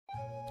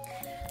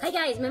Hey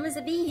guys, members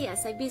of Bee here,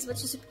 say bees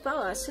what's your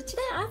superpower. So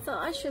today I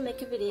thought I should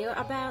make a video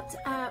about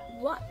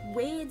what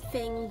weird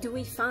thing do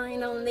we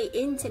find on the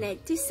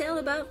internet to sell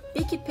about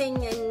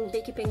beekeeping and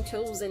beekeeping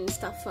tools and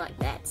stuff like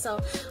that. So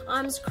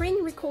I'm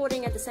screen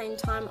recording at the same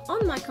time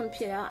on my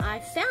computer. I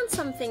found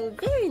something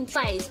very in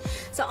place.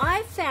 So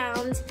I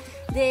found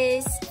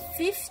this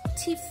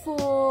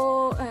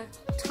 54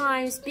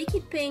 times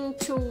beekeeping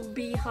tool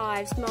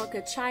beehive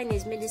smoker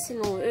Chinese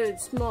medicinal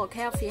herb smoke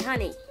healthy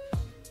honey.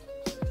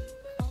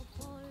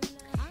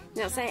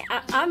 Now, say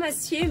I'm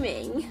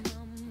assuming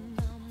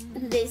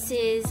this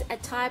is a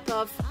type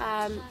of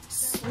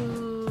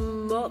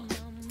smoke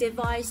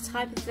device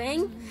type of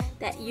thing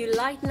that you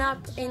lighten up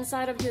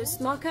inside of your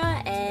smoker,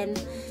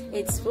 and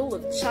it's full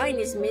of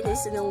Chinese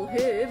medicinal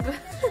herb,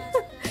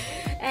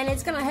 and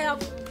it's gonna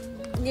help,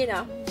 you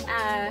know,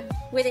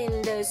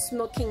 within the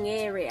smoking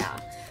area.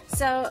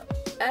 So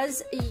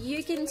as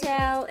you can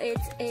tell, it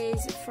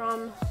is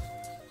from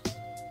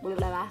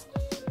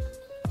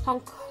Hong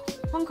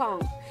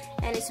Kong.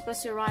 And it's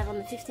supposed to arrive on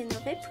the 15th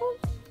of April.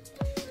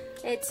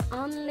 It's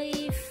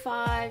only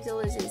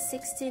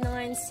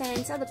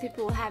 $5.69. Other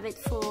people have it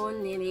for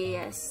nearly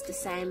the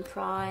same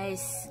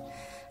price.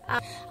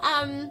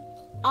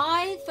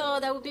 I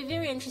thought that would be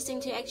very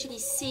interesting to actually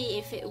see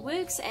if it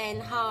works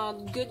and how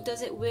good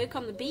does it work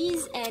on the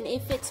bees, and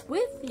if it's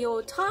worth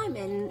your time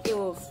and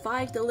your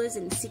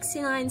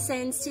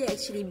 $5.69 to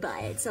actually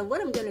buy it. So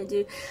what I'm gonna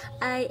do,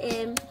 I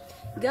am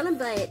gonna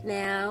buy it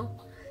now.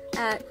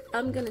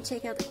 I'm gonna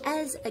check out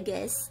as a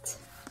guest,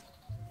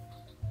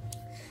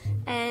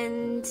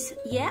 and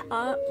yeah,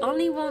 I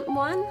only want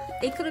one.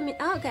 Economy,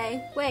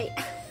 okay, wait.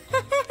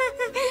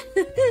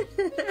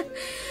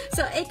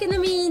 So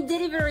economy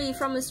delivery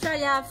from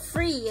Australia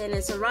free, and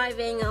it's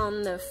arriving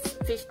on the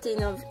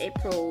 15th of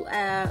April,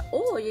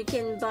 or you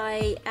can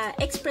buy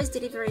express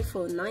delivery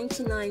for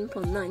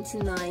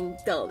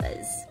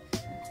 $99.99.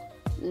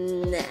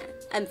 Nah,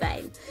 I'm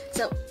fine.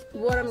 So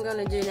what I'm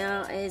gonna do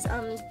now is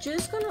I'm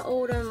just gonna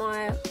order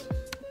my...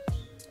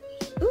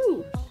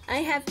 Ooh,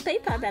 I have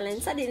PayPal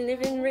balance. I didn't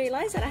even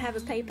realize that I have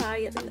a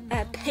PayPal.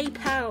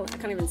 PayPal. I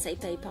can't even say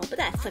PayPal, but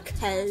that's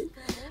okay.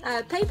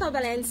 PayPal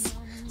balance.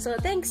 So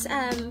thanks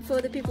for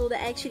the people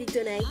that actually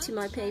donate to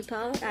my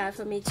PayPal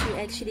for me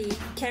to actually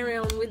carry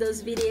on with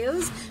those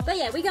videos. But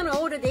yeah, we're gonna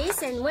order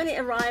this, and when it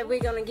arrives,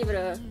 we're gonna give it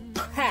a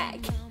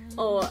crack,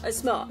 or a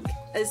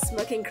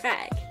smoking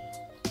crack.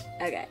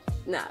 Okay,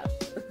 no.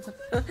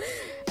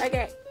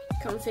 Okay,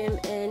 confirm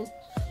and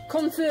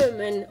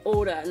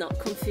order, not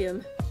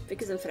confirm,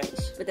 because I'm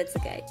French, but that's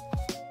okay.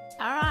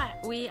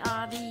 Alright, we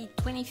are the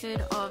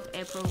 23rd of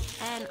April,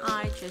 and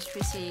I just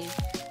received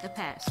a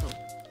parcel.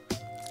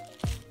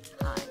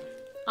 Hi,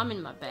 I'm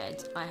in my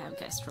bed, I have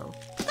gastro.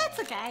 That's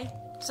okay.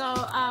 So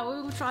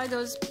we will try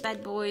those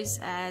bad boys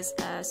as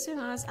soon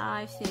as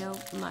I feel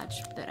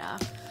much better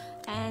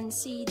and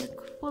see the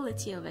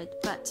quality of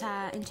it. But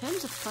in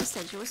terms of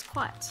postage, it was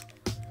quite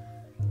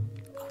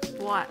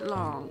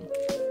long.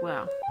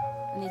 Well,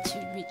 I need to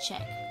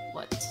recheck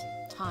what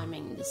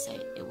timing they say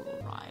it will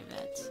arrive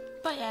at.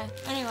 But yeah,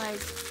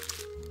 anyways,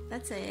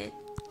 that's it.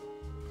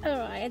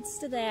 Alright, it's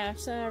the day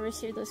after I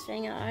received this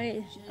thing.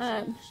 I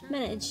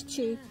managed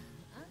to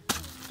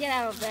get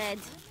out of bed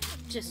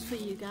just for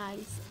you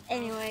guys.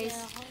 Anyways,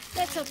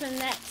 let's open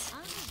that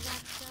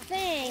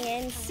thing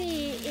and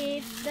see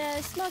if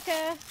the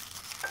smoker,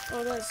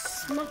 or the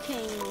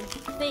smoking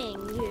thing,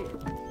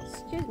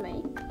 excuse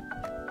me,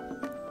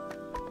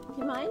 do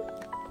you mind?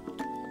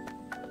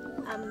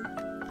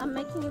 I'm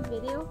making a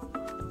video.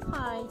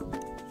 Hi.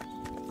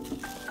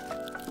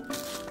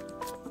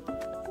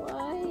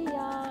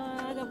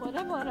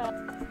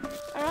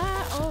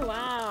 Alright, oh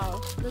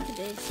wow, look at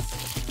this.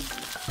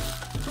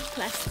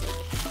 Plastic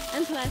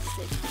and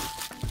plastic.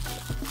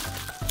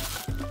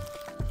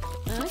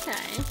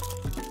 Okay.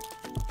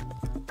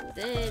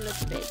 They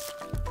look a bit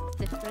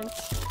different.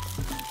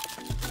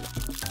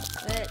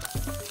 Let's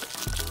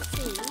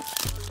see.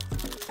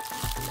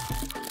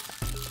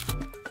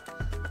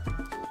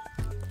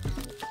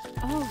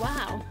 Oh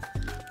wow.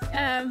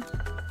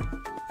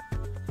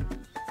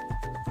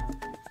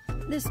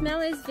 The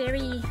smell is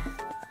very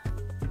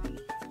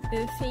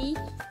earthy,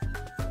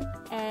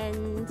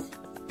 and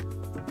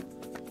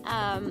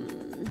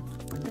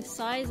the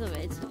size of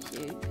it, if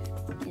you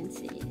can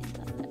see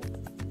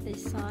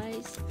this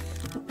size,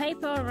 the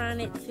paper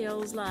around it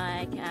feels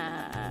like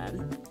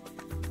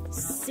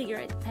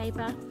cigarette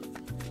paper,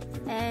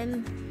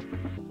 and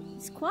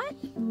it's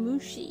quite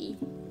mushy,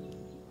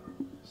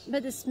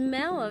 but the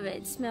smell of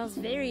it smells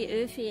very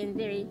earthy and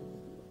very...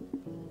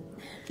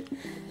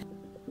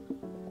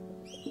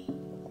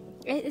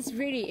 It's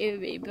really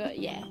earthy, but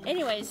yeah.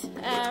 Anyways,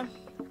 I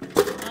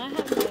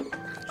have my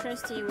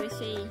trusty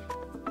wishy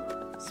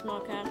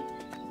smoker.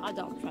 I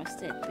don't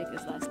trust it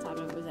because last time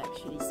it was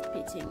actually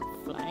spitting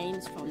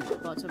flames from the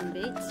bottom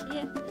bit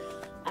here.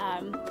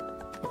 And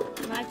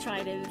I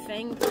tried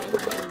everything, but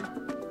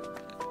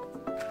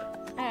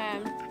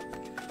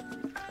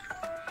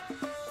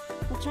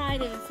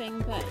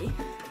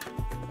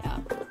yeah.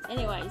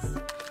 Anyways,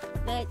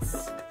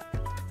 let's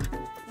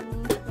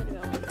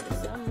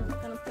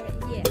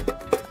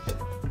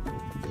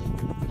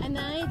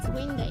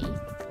windy.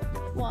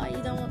 Why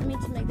you don't want me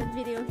to make that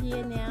video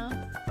here now,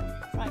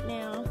 right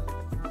now?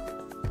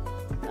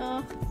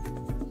 Oh.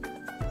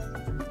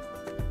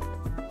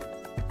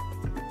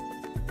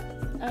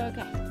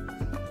 Okay.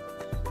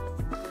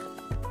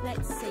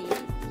 Let's see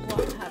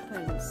what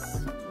happens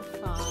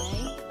if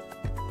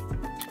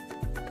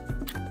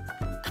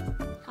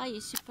how are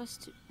you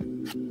supposed to? I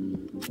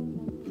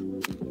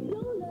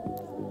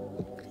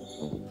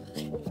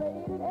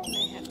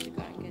have to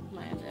go and get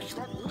my other.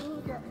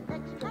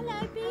 Hello,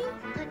 Bee.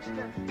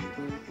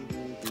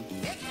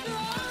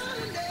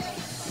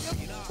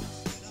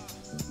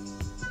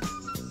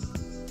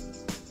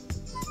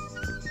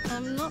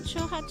 I'm not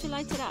sure how to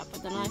light it up. I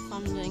don't know if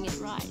I'm doing it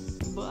right,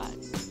 but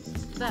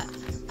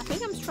I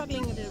think I'm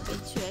struggling a little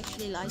bit to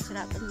actually light it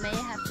up. I may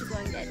have to go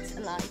and get a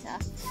lighter.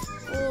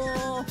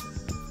 Oh.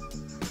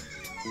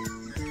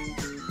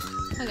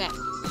 Okay.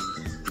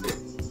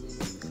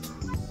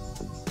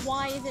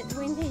 Why is it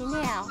windy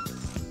now?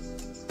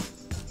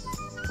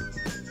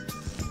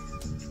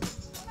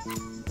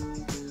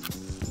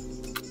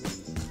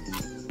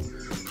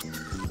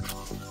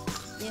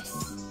 Yes.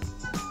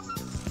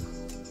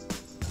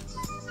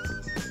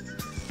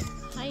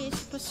 How are you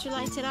supposed to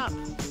light it up?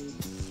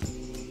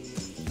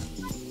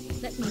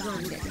 Let me go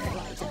and get the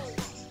lighter.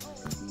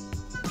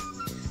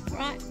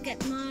 Right,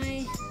 get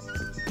my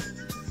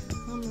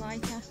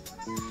lighter.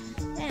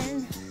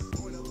 Then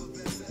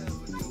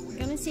I'm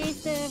gonna see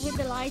if with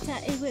the lighter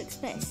it works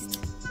best.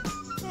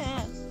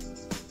 Yeah.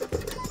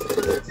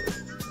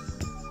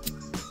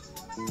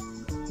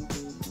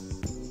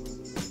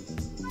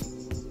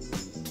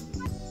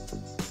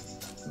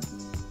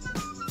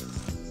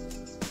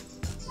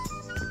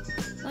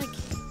 Like,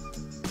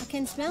 I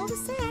can smell the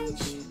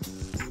sage.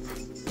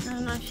 I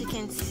don't know if you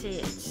can see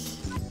it.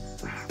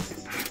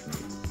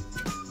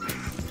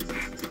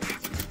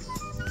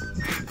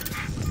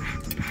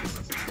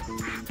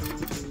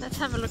 Let's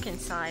have a look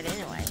inside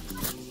anyway.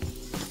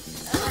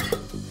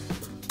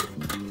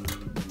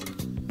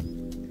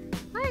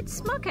 Oh, it's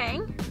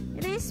smoking.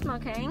 It is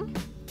smoking.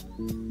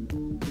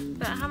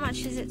 But how much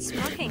is it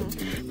smoking?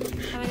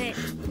 I mean,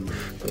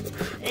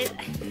 it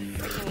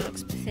freaking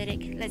looks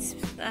pathetic. Let's.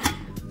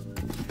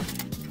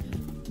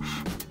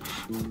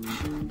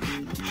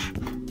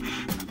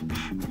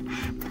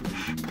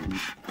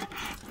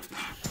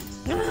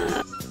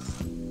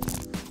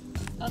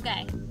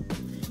 Okay,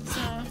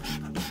 so I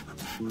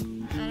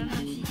don't know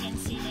if you can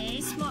see there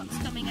is smokes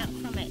coming up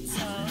from it,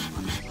 so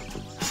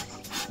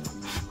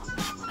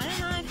I don't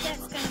know if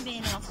that's going to be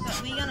enough,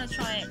 but we're going to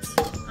try it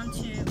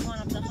onto one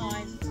of the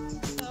hives.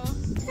 So,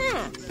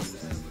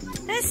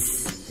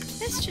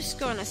 let's just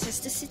go and assess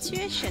the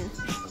situation.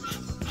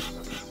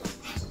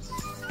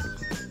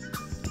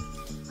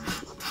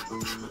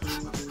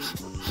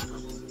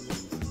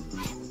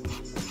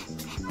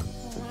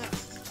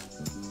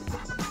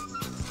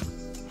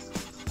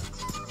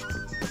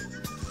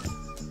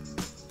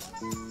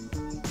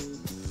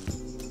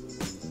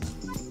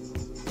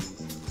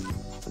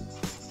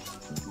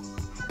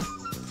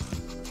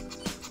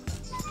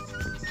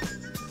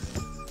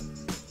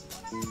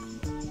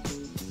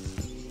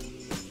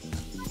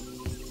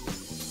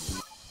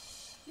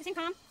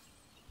 Calm.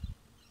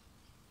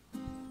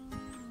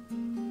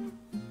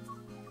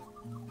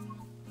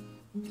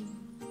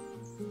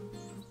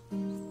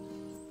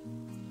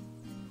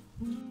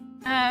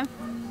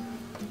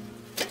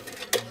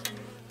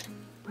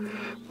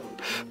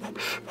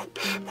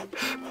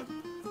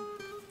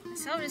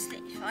 So obviously,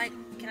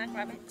 can I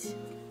grab it?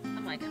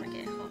 Am I gonna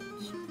get hot?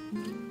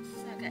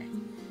 Okay,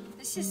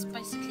 this is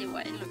basically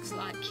what it looks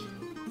like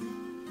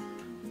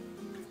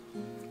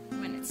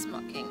when it's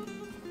smoking.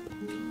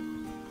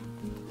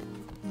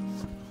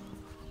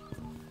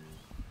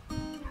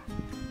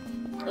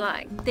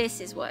 Like,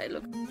 this is what it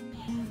looked.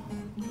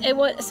 It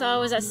was,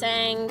 so as I was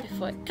saying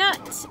before it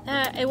cut,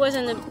 it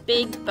wasn't a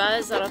big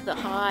buzz out of the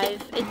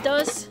hive. It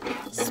does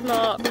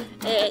smoke.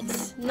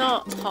 It's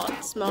not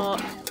hot smoke,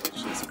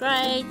 which is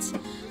great.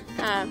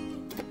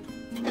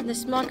 The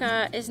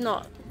smoker is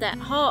not that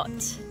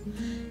hot.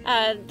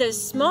 The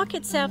smoke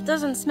itself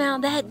doesn't smell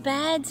that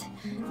bad.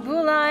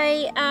 Will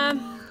I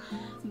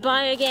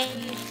buy again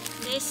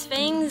these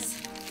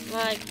things?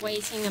 Like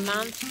waiting a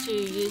month to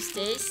use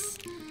this?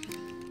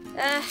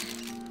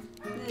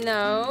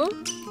 No,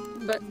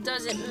 but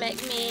does it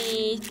make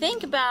me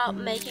think about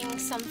making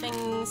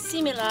something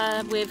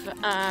similar with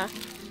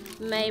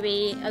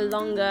maybe a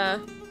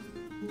longer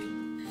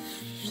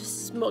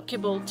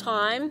smokable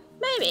time?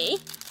 Maybe.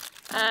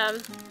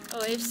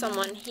 Or if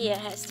someone here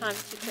has time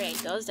to create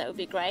those, that would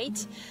be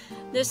great.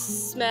 The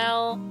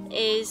smell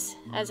is,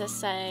 as I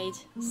said,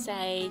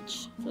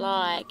 sage,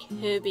 like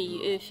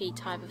herby, earthy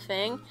type of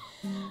thing.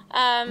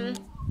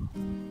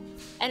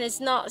 And it's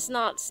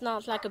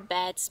not like a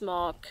bad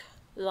smoke,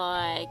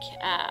 like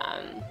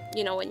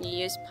you know, when you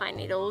use pine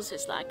needles,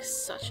 it's like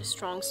such a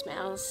strong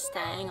smell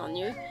staying on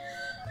you.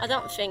 I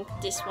don't think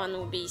this one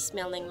will be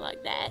smelling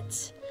like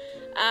that.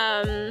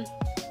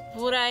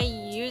 Would I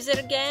use it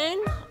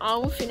again? I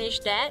will finish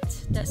that,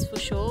 that's for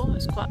sure.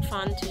 It's quite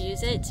fun to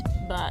use it,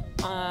 but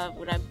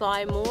would I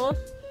buy more?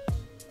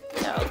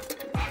 No,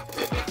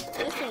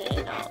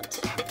 definitely not.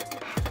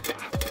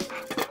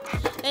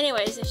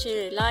 Anyways, if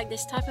you like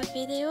this type of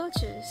video,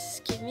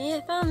 just give me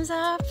a thumbs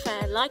up,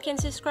 like and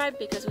subscribe,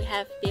 because we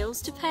have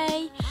bills to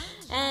pay.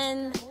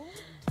 And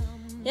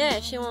yeah,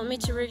 if you want me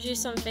to review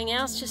something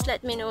else, just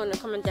let me know in the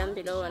comment down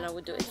below and I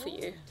will do it for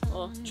you,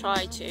 or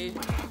try to.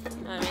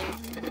 I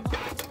mean,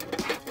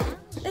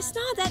 it's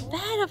not that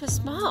bad of a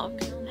smoke,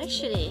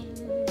 actually.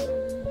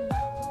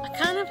 I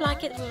kind of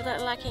like it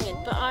without liking it,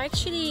 but I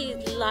actually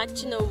like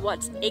to know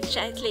what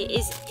exactly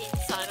is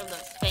inside of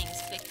those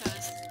things,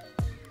 because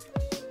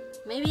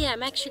maybe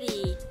I'm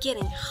actually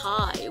getting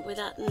high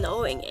without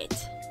knowing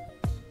it.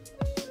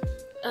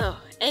 Oh,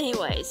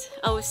 anyways,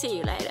 I will see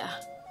you later.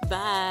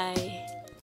 Bye.